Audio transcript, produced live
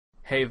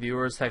Hey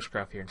viewers,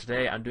 Hexcraft here, and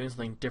today I'm doing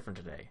something different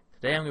today.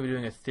 Today I'm going to be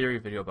doing a theory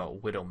video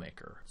about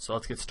Widowmaker, so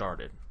let's get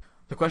started.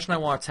 The question I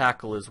want to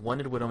tackle is, when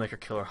did Widowmaker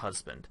kill her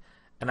husband?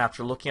 And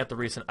after looking at the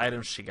recent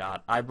items she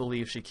got, I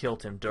believe she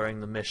killed him during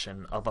the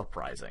mission of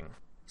Uprising.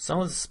 Some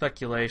of this is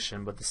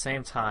speculation, but at the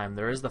same time,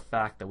 there is the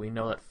fact that we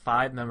know that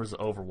 5 members of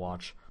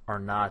Overwatch are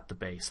not at the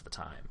base at the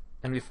time.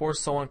 And before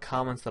someone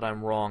comments that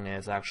I'm wrong and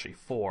it's actually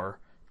 4,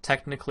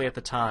 technically at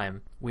the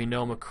time, we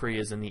know McCree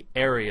is in the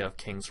area of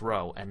King's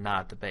Row and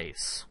not at the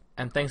base.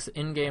 And thanks to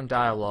in-game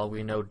dialogue,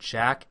 we know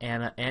Jack,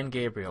 Anna, and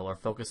Gabriel are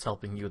focused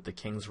helping you with the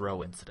King's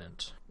Row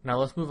incident. Now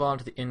let's move on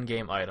to the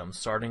in-game items,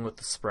 starting with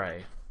the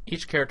spray.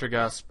 Each character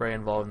got a spray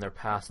involving their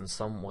past in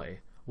some way,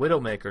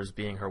 Widowmaker's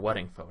being her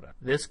wedding photo.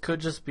 This could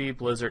just be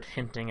Blizzard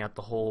hinting at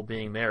the whole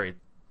being married,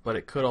 but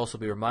it could also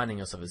be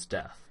reminding us of his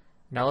death.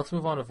 Now let's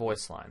move on to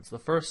voice lines, the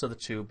first of the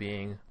two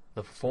being,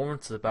 "The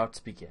performance is about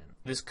to begin."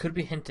 This could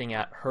be hinting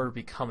at her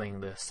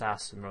becoming the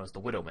assassin known as the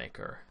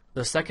Widowmaker.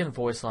 The second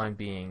voice line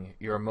being,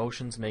 "Your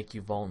emotions make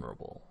you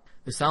vulnerable."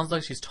 This sounds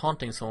like she's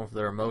taunting someone for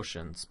their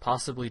emotions,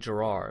 possibly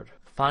Gerard.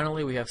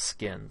 Finally, we have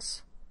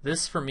skins.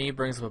 This for me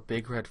brings up a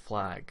big red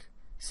flag,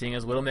 seeing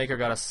as Widowmaker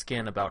got a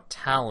skin about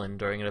Talon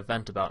during an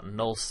event about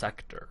Null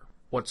Sector.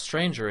 What's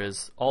stranger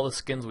is, all the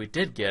skins we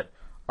did get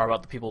are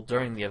about the people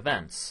during the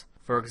events.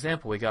 For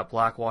example, we got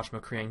Blackwatch,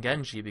 McCree, and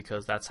Genji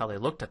because that's how they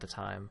looked at the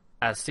time,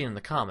 as seen in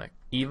the comic.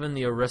 Even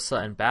the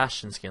Orisa and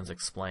Bastion skins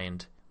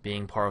explained,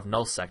 being part of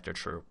Null Sector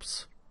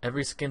troops.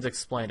 Every skin's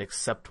explained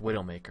except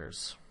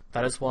Widowmaker's.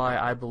 That is why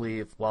I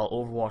believe while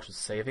Overwatch was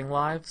saving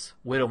lives,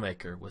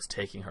 Widowmaker was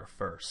taking her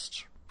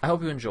first. I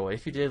hope you enjoy.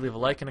 If you did, leave a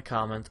like and a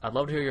comment. I'd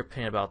love to hear your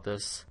opinion about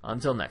this.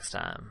 Until next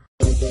time.